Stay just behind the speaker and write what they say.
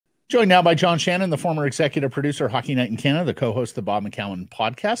Joined now by John Shannon, the former executive producer of Hockey Night in Canada, the co-host of the Bob McCown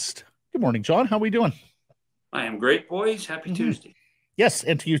podcast. Good morning, John. How are we doing? I am great, boys. Happy Tuesday. Yes,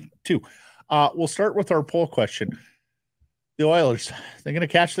 and to you too. We'll start with our poll question. The Oilers, they're going to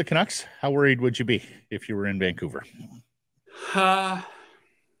catch the Canucks. How worried would you be if you were in Vancouver? If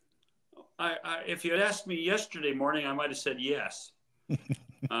you had asked me yesterday morning, I might have said yes.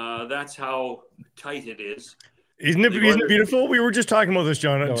 That's how tight it is. Isn't it beautiful? We were just talking about this,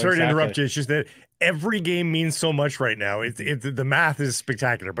 John. I'm sorry to interrupt you. It's just that every game means so much right now. The math is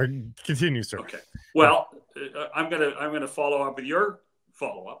spectacular, but continue, sir. Okay. Well, I'm gonna follow up with your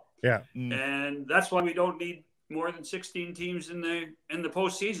follow-up. Yeah. And that's why we don't need more than 16 teams in the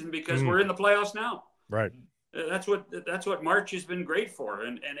postseason, because we're in the playoffs now. Right. That's what March has been great for,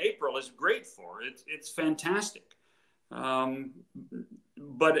 and April is great for. It's fantastic.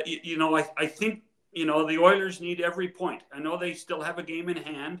 But I think the Oilers need every point. I know they still have a game in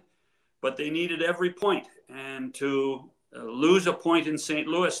hand, but they needed every point. And to lose a point in St.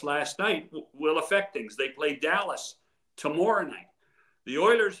 Louis last night will affect things. They play Dallas tomorrow night. The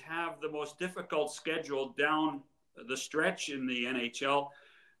Oilers have the most difficult schedule down the stretch in the NHL.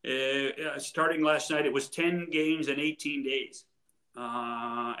 Starting last night, it was 10 games in 18 days.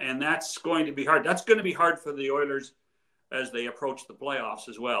 And that's going to be hard. That's going to be hard for the Oilers as they approach the playoffs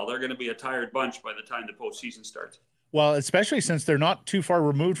as well. They're going to be a tired bunch by the time the postseason starts. Well, especially since they're not too far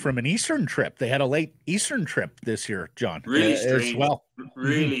removed from an Eastern trip. They had a late Eastern trip this year, John. Really strange. As well.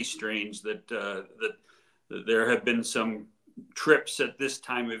 Really strange that there have been some trips at this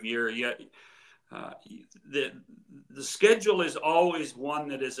time of year. Yet the schedule is always one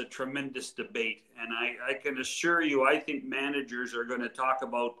that is a tremendous debate. And I can assure you, I think managers are going to talk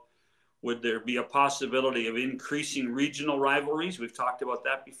about, would there be a possibility of increasing regional rivalries? We've talked about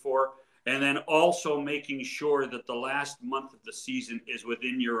that before. And then also making sure that the last month of the season is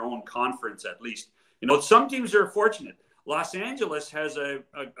within your own conference, at least. Some teams are fortunate. Los Angeles has a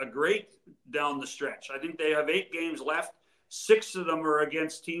great down the stretch. I think they have 8 games left. 6 of them are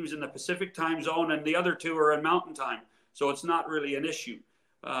against teams in the Pacific time zone, and the other 2 are in Mountain time. So it's not really an issue.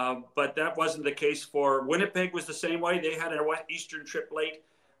 But that wasn't the case for Winnipeg. Was the same way. They had an Eastern trip late.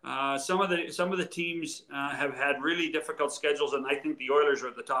 Some of the teams have had really difficult schedules, and I think the Oilers are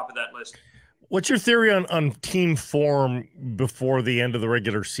at the top of that list. What's your theory on team form before the end of the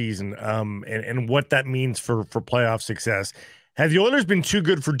regular season, and what that means for playoff success? Have the Oilers been too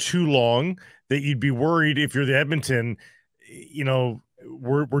good for too long that you'd be worried if you're the Edmonton,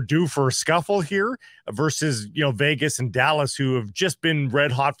 we're due for a scuffle here versus, Vegas and Dallas, who have just been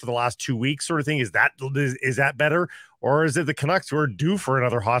red hot for the last 2 weeks sort of thing? Is that better? Or is it the Canucks who are due for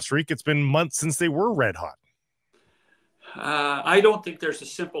another hot streak? It's been months since they were red hot. I don't think there's a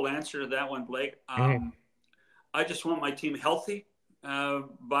simple answer to that one, Blake. I just want my team healthy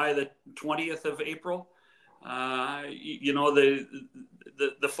by the 20th of April. The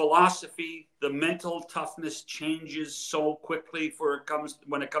philosophy, the mental toughness changes so quickly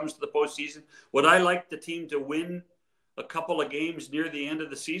when it comes to the postseason. Would I like the team to win a couple of games near the end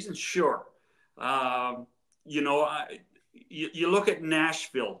of the season? Sure. You look at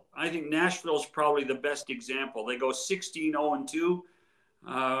Nashville. I think Nashville is probably the best example. They go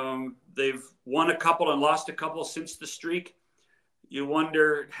 16-0-2. They've won a couple and lost a couple since the streak. You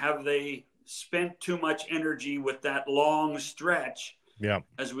wonder, have they spent too much energy with that long stretch? Yeah.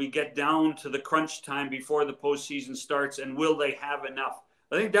 As we get down to the crunch time before the postseason starts, and will they have enough?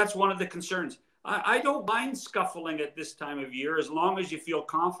 I think that's one of the concerns. I don't mind scuffling at this time of year as long as you feel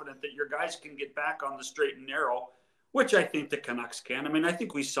confident that your guys can get back on the straight and narrow, which I think the Canucks can. I mean, I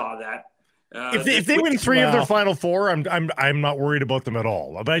think we saw that. If they win 3 of their final 4, I'm not worried about them at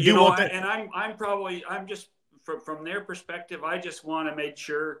all. But I'm just from their perspective, I just want to make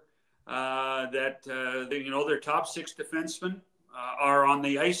sure that their top 6 defensemen are on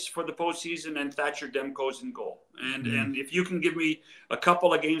the ice for the postseason, and Thatcher Demko's in goal. And if you can give me a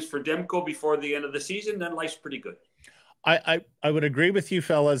couple of games for Demko before the end of the season, then life's pretty good. I would agree with you,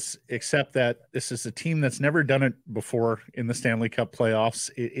 fellas, except that this is a team that's never done it before in the Stanley Cup playoffs.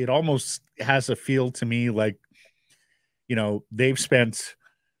 It almost has a feel to me like, they've spent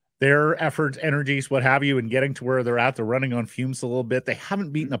their efforts, energies, what have you, in getting to where they're at. They're running on fumes a little bit. They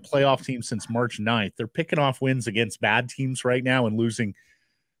haven't beaten a playoff team since March 9th. They're picking off wins against bad teams right now and losing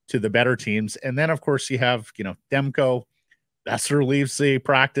to the better teams. And then, of course, you have, Demko. Besser leaves the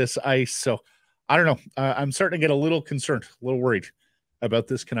practice ice. So I don't know. I'm starting to get a little concerned, a little worried about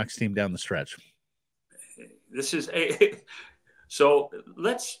this Canucks team down the stretch. This is so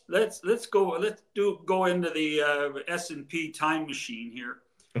let's go into the S&P time machine here.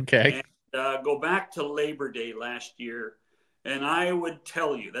 Okay. And go back to Labor Day last year, and I would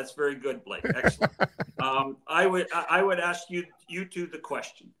tell you, that's very good, Blake. Excellent. I would ask you two the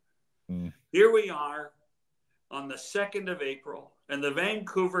question. Here we are on the 2nd of April, and the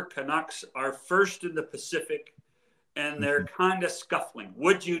Vancouver Canucks are first in the Pacific, and they're kind of scuffling.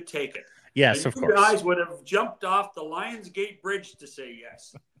 Would you take it? Yes, and of course. You guys would have jumped off the Lionsgate Bridge to say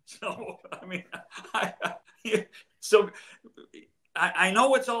yes. So, I mean, I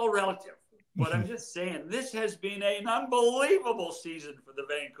know it's all relative, but I'm just saying this has been an unbelievable season for the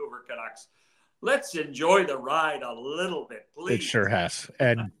Vancouver Canucks. Let's enjoy the ride a little bit, please. It sure has.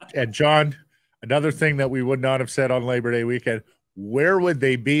 And John, another thing that we would not have said on Labor Day weekend, where would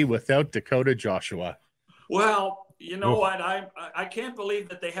they be without Dakota Joshua? Well, you know what? I can't believe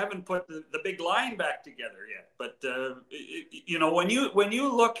that they haven't put the big line back together yet. But you know, when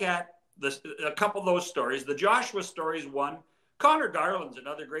you look at a couple of those stories, the Joshua story is one. Connor Garland's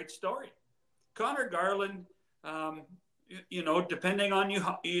another great story. Connor Garland, you know, depending on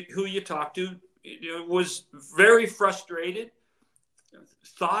who you talk to, was very frustrated.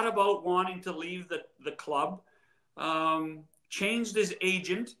 Thought about wanting to leave the club. Changed his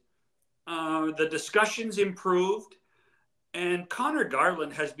agent. The discussions improved, and Connor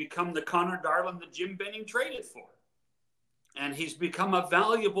Garland has become the Connor Garland that Jim Benning traded for. And he's become a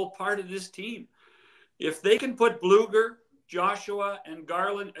valuable part of this team. If they can put Blueger, Joshua, and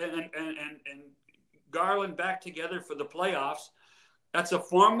Garland and Garland back together for the playoffs, that's a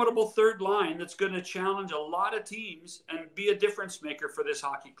formidable third line that's going to challenge a lot of teams and be a difference maker for this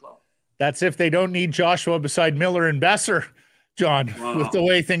hockey club. That's if they don't need Joshua beside Miller and Besser, John, wow. With the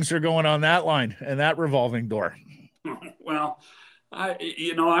way things are going on that line and that revolving door. Well,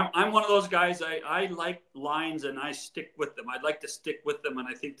 I'm one of those guys. I like lines and I stick with them. I'd like to stick with them, and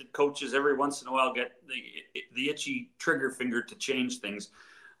I think that coaches every once in a while get the itchy trigger finger to change things.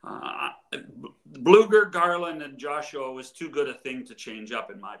 Blueger, Garland, and Joshua was too good a thing to change up,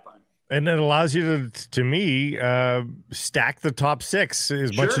 in my opinion. And it allows you to me, stack the top six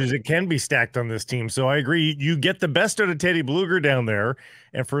as much as it can be stacked on this team. So I agree. You get the best out of Teddy Blueger down there.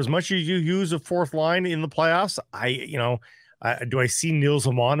 And for as much as you use a fourth line in the playoffs, do I see Nils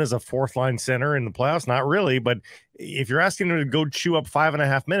Amon as a fourth line center in the playoffs? Not really. But if you're asking him to go chew up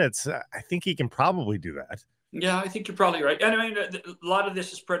 5.5 minutes, I think he can probably do that. Yeah, I think you're probably right. And I mean, a lot of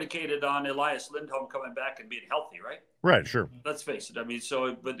this is predicated on Elias Lindholm coming back and being healthy, right? Right, sure. Let's face it. I mean,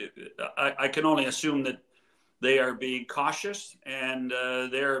 I can only assume that they are being cautious and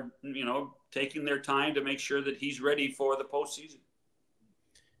they're, taking their time to make sure that he's ready for the postseason.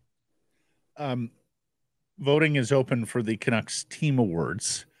 Voting is open for the Canucks Team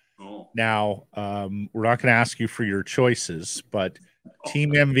Awards. Oh. Now, we're not going to ask you for your choices, but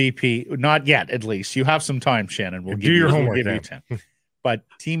Team MVP, not yet, at least. You have some time, Shannon. We'll give your homework. We'll give you 10. But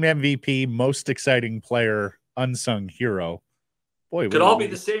Team MVP, most exciting player, unsung hero. Boy, could all be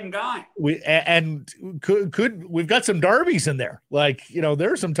the same guy. We've got some derbies in there. Like,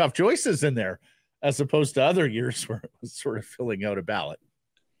 there are some tough choices in there, as opposed to other years where it was sort of filling out a ballot.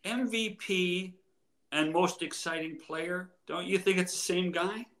 MVP and most exciting player. Don't you think it's the same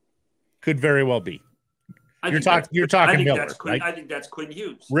guy? Could very well be. You're talking Miller, right? I think that's Quinn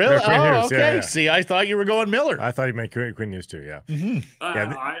Hughes. Really? Quinn Hughes, okay. Yeah. See, I thought you were going Miller. I thought you meant Quinn Hughes too. Yeah. Mm-hmm.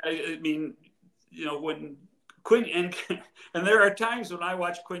 I mean, when Quinn and there are times when I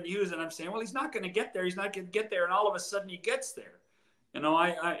watch Quinn Hughes and I'm saying, well, he's not going to get there. He's not going to get there, and all of a sudden he gets there.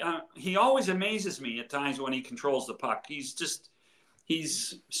 He always amazes me at times when he controls the puck. He's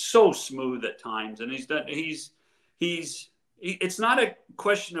so smooth at times, and it's not a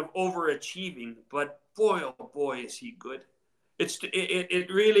question of overachieving, but boy, oh boy, is he good. It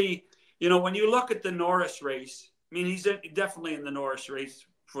really, when you look at the Norris race, I mean, he's definitely in the Norris race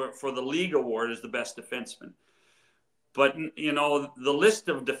for the league award as the best defenseman. But, the list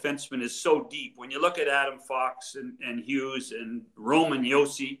of defensemen is so deep. When you look at Adam Fox and Hughes and Roman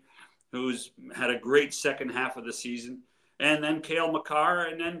Josi, who's had a great second half of the season, and then Cale Makar,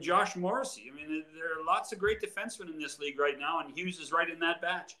 and then Josh Morrissey. I mean, there are lots of great defensemen in this league right now, and Hughes is right in that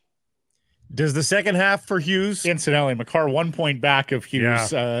batch. Does the second half for Hughes? Incidentally, Makar 1 point back of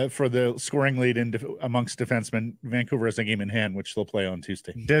Hughes for the scoring lead amongst defensemen. Vancouver has a game in hand, which they'll play on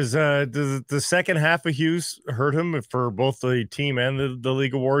Tuesday. Does the second half of Hughes hurt him for both the team and the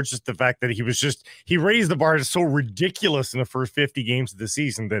league awards? Just the fact that he raised the bar so ridiculous in the first 50 games of the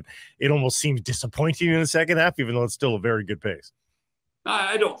season that it almost seems disappointing in the second half, even though it's still a very good pace.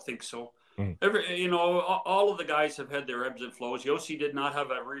 I don't think so. All of the guys have had their ebbs and flows. Josi did not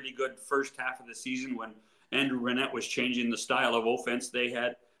have a really good first half of the season when Andrew Rennett was changing the style of offense they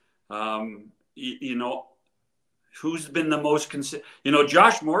had. Who's been the most consistent?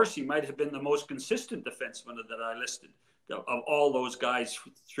 Josh Morrissey might have been the most consistent defenseman that I listed. of all those guys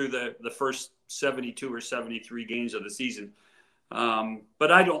through the first 72 or 73 games of the season.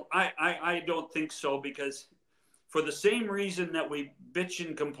 But I don't think so, because for the same reason that we bitch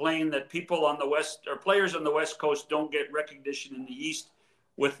and complain that people on the West, or players on the West Coast, don't get recognition in the East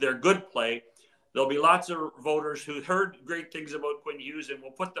with their good play, there'll be lots of voters who heard great things about Quinn Hughes and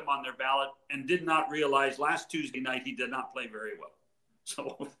will put them on their ballot and did not realize last Tuesday night he did not play very well.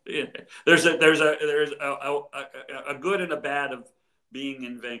 So yeah, there's a good and a bad of being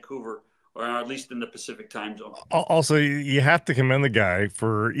in Vancouver, or at least in the Pacific time zone. Also, you have to commend the guy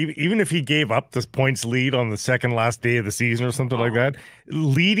for, even if he gave up this points lead on the second last day of the season or something like that,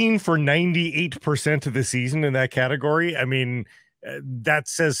 leading for 98% of the season in that category. I mean, that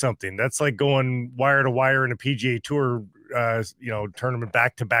says something. That's like going wire to wire in a PGA Tour, tournament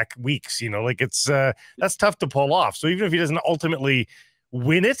back-to-back weeks. Like it's that's tough to pull off. So even if he doesn't ultimately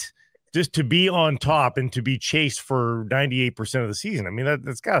win it, just to be on top and to be chased for 98% of the season, I mean,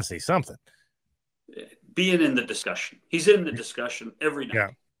 that's got to say something. Being in the discussion, he's in the discussion every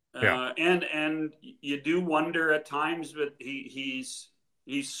night. Yeah. And you do wonder at times, but he's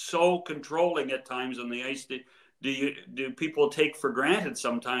so controlling at times on the ice. Do people take for granted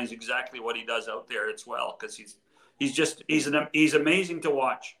sometimes exactly what he does out there as well? Because he's amazing to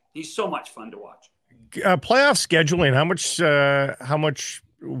watch. He's so much fun to watch. Playoff scheduling, how much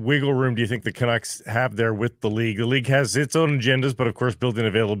wiggle room do you think the Canucks have there with the league? The league has its own agendas, but of course, built-in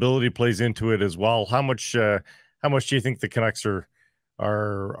availability plays into it as well. How much do you think the Canucks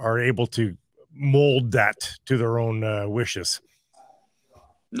are able to mold that to their own wishes?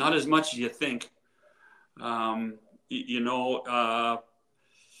 Not as much as you think.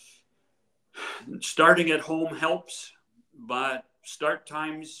 Starting at home helps, but start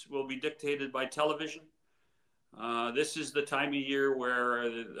times will be dictated by television. This is the time of year where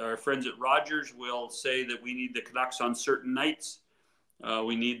our friends at Rogers will say that we need the Canucks on certain nights.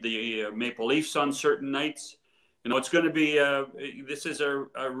 We need the Maple Leafs on certain nights. It's going to be, this is a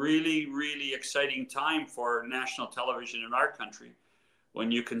really, really exciting time for national television in our country.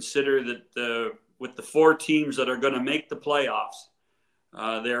 When you consider that with the 4 teams that are going to make the playoffs,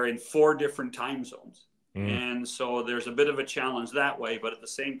 they're in 4 different time zones. And so there's a bit of a challenge that way. But at the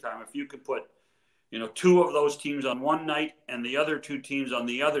same time, if you could put 2 of those teams on one night and the other 2 teams on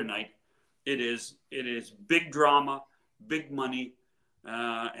the other night, it is big drama, big money,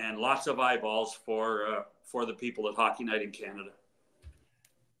 and lots of eyeballs for the people at Hockey Night in Canada.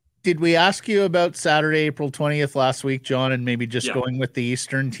 Did we ask you about Saturday, April 20th last week, John, and maybe just going with the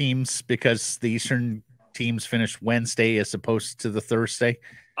Eastern teams because the Eastern teams finished Wednesday as opposed to the Thursday?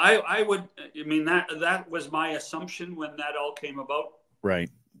 That was my assumption when that all came about. Right.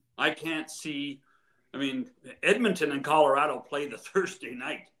 I can't see. Edmonton and Colorado play the Thursday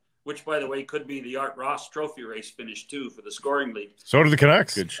night, which, by the way, could be the Art Ross Trophy race finish too for the scoring league. So do the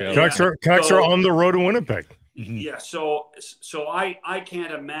Canucks. Good show. Canucks are on the road to Winnipeg. Yeah. So I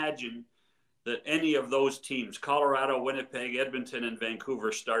can't imagine that any of those teams, Colorado, Winnipeg, Edmonton, and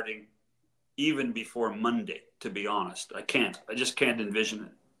Vancouver, starting even before Monday, to be honest. I just can't envision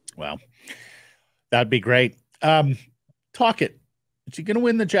it. Wow. That'd be great. Talk it. Is he going to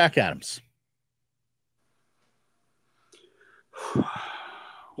win the Jack Adams?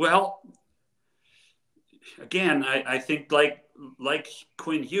 Well, again, I think like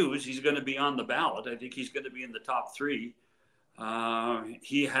Quinn Hughes, he's going to be on the ballot. I think he's going to be in the top 3.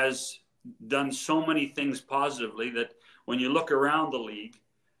 He has done so many things positively that when you look around the league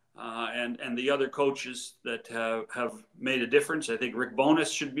and the other coaches that have made a difference, I think Rick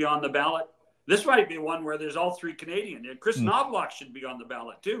Bowness should be on the ballot. This might be one where there's all 3 Canadian. Chris Knobloch should be on the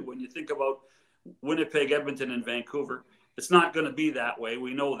ballot too. When you think about Winnipeg, Edmonton, and Vancouver, it's not going to be that way.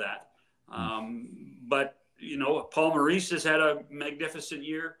 We know that. But, Paul Maurice has had a magnificent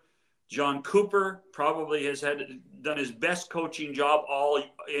year. John Cooper probably has done his best coaching job all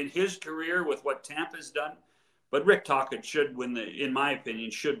in his career with what Tampa's done. But Rick Tocchet should win in my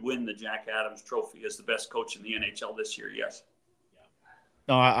opinion, win the Jack Adams Trophy as the best coach in the NHL this year. Yes.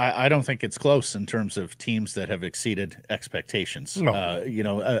 No, I don't think it's close in terms of teams that have exceeded expectations. No.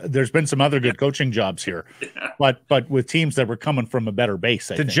 There's been some other good coaching jobs here, but with teams that were coming from a better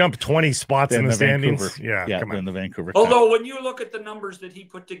base, I think, jump 20 spots in the standings. In the Vancouver. Although when you look at the numbers that he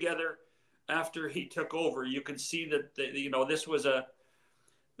put together after he took over, you can see that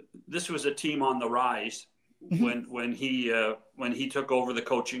this was a team on the rise when he took over the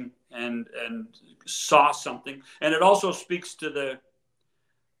coaching and saw something, and it also speaks to the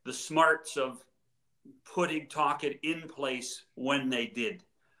smarts of putting Tocchet in place when they did,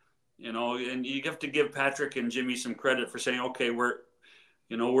 and you have to give Patrick and Jimmy some credit for saying, okay,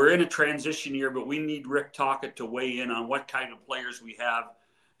 we're in a transition year, but we need Rick Tocchet to weigh in on what kind of players we have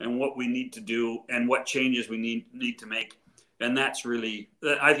and what we need to do and what changes we need to make. And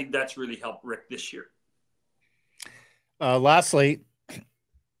I think that's really helped Rick this year. Lastly,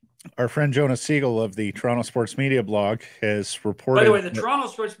 our friend Jonas Siegel of the Toronto Sports Media blog has reported. By the way, the Toronto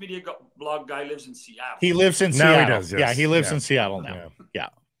Sports Media blog guy lives in Seattle. He lives in Seattle. Now he does, yes. Yeah, he lives in Seattle now. Yeah.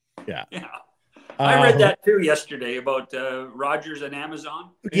 I read that too yesterday about Rogers and Amazon.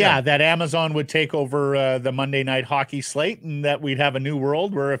 Yeah, that Amazon would take over the Monday night hockey slate, and that we'd have a new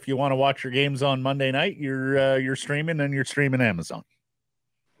world where if you want to watch your games on Monday night, you're streaming and you're streaming Amazon.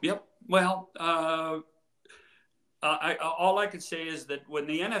 Yep. Well, all I could say is that when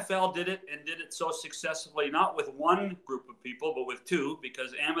the NFL did it and did it so successfully, not with one group of people, but with two,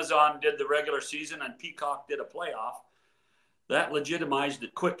 because Amazon did the regular season and Peacock did a playoff, that legitimized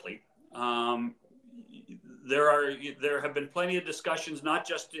it quickly. There have been plenty of discussions, not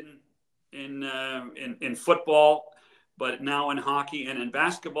just in football, but now in hockey and in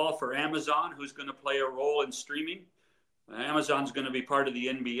basketball for Amazon, who's going to play a role in streaming. Amazon's going to be part of the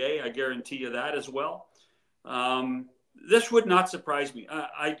NBA. I guarantee you that as well. This would not surprise me.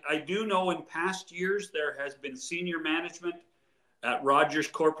 I do know in past years there has been senior management at Rogers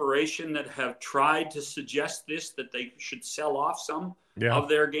Corporation that have tried to suggest that they should sell off some of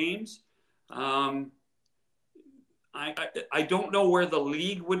their games. I don't know where the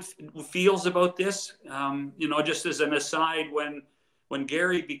league feels about this. Just as an aside, when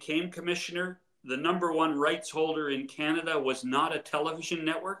Gary became commissioner, the number one rights holder in Canada was not a television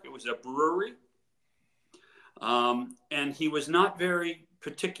network. It was a brewery. And he was not very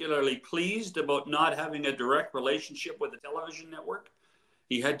particularly pleased about not having a direct relationship with the television network.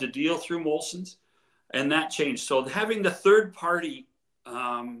 He had to deal through Molson's, and that changed. So having the third-party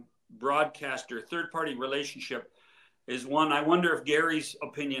broadcaster, third-party relationship is one. I wonder if Gary's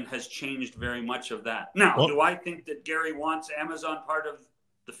opinion has changed very much of that. Now, do I think that Gary wants Amazon part of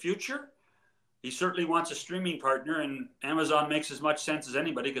the future? He certainly wants a streaming partner, and Amazon makes as much sense as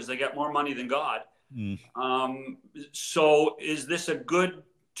anybody because they got more money than God. So is this a good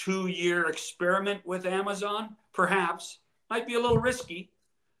 2-year experiment with Amazon? Perhaps. Might be a little risky,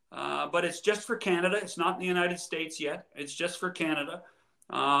 but it's just for Canada. It's not in the United States yet. It's just for Canada.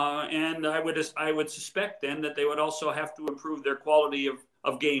 And I would suspect then that they would also have to improve their quality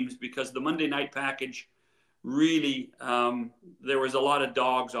of games, because the Monday night package really, there was a lot of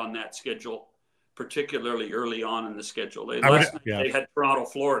dogs on that schedule, particularly early on in the schedule. Last night they had Toronto,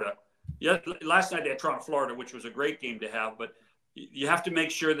 Florida. Yeah, last night they had Toronto, Florida, which was a great game to have. But you have to make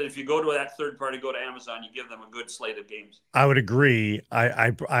sure that if you go to that third party, go to Amazon, you give them a good slate of games. I would agree.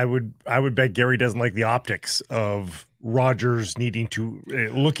 I would bet Gary doesn't like the optics of Rogers looking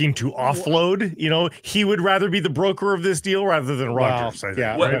to offload. He would rather be the broker of this deal rather than Rogers.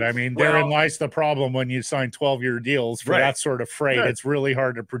 But I mean, therein lies the problem when you sign 12-year deals for that sort of freight. Right. It's really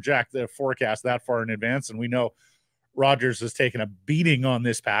hard to project the forecast that far in advance, and we know Rogers has taken a beating on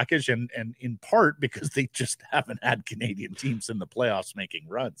this package, and in part because they just haven't had Canadian teams in the playoffs making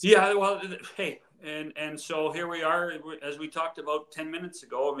runs. Yeah, well, hey, and so here we are, as we talked about 10 minutes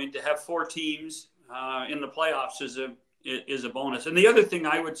ago. I mean, to have 4 teams in the playoffs is a bonus. And the other thing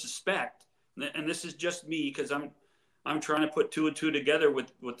I would suspect, and this is just me because I'm trying to put 2 and 2 together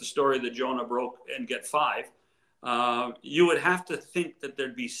with the story that Jonah broke and get 5. You would have to think that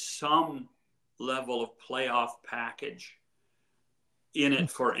there'd be some level of playoff package in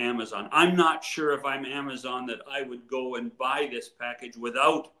it for Amazon. I'm not sure if I'm Amazon that I would go and buy this package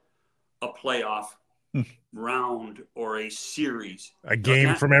without a playoff round or a series. A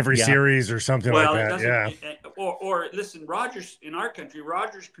game from every series or something like that. Yeah. Or listen, Rogers, in our country,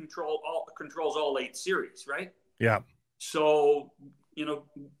 Rogers controls all 8 series, right? Yeah. So,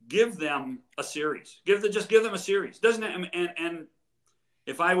 give them a series. Just give them a series. Doesn't it? And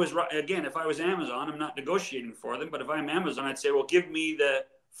if I was Amazon, I'm not negotiating for them, but if I'm Amazon, I'd say, well, give me a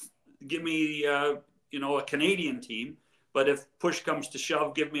Canadian team. But if push comes to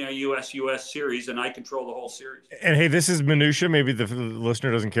shove, give me a US series, and I control the whole series. And hey, this is minutia. Maybe the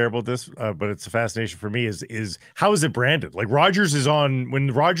listener doesn't care about this, but it's a fascination for me. Is how is it branded? Like when Rogers is on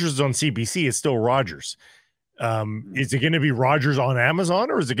CBC, it's still Rogers. Is it going to be Rogers on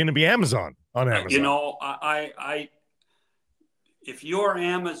Amazon, or is it going to be Amazon on Amazon? If you're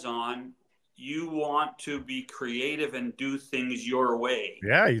Amazon, you want to be creative and do things your way.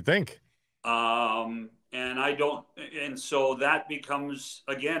 Yeah, you think. And so that becomes,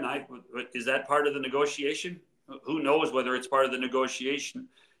 again, is that part of the negotiation? Who knows whether it's part of the negotiation?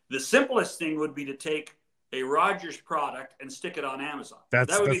 The simplest thing would be to take a Rogers product and stick it on Amazon. That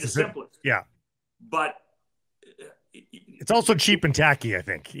would be the simplest. Yeah. But It's also cheap and tacky, I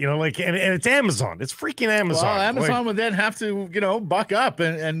think. And it's Amazon. It's freaking Amazon. Well, Amazon would then have to, buck up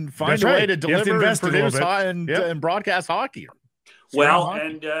and find a way to deliver and produce and broadcast hockey. Well,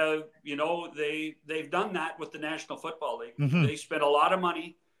 and they've done that with the National Football League. Mm-hmm. They spent a lot of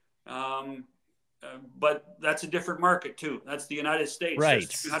money, but that's a different market too. That's the United States. Right.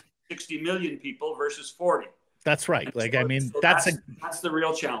 There's 260 million people versus 40. That's right. That's the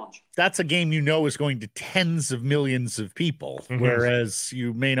real challenge. That's a game is going to tens of millions of people, mm-hmm. whereas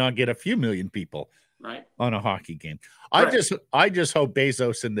you may not get a few million people on a hockey game. Correct. I just hope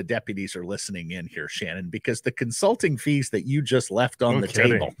Bezos and the deputies are listening in here, Shannon, because the consulting fees that you just left on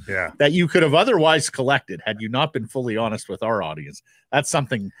table that you could have otherwise collected had you not been fully honest with our audience, that's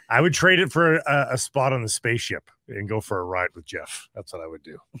something. I would trade it for a spot on the spaceship and go for a ride with Jeff. That's what I would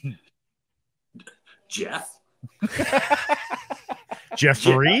do. Jeff?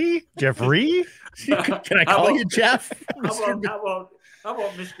 Jeffrey? Can I call you Jeff? How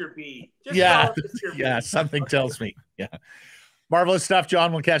about Mr. B? Just yeah, call him Mr. B. Yeah. Something tells me. Yeah, marvelous stuff,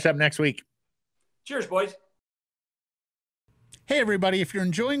 John. We'll catch up next week. Cheers, boys. Hey, everybody! If you're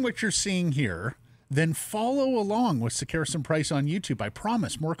enjoying what you're seeing here, then follow along with Sekeres and Price on YouTube. I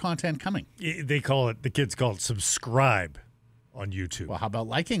promise more content coming. The kids call it subscribe on YouTube. Well, how about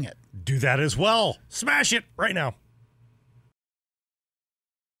liking it? Do that as well. Smash it right now.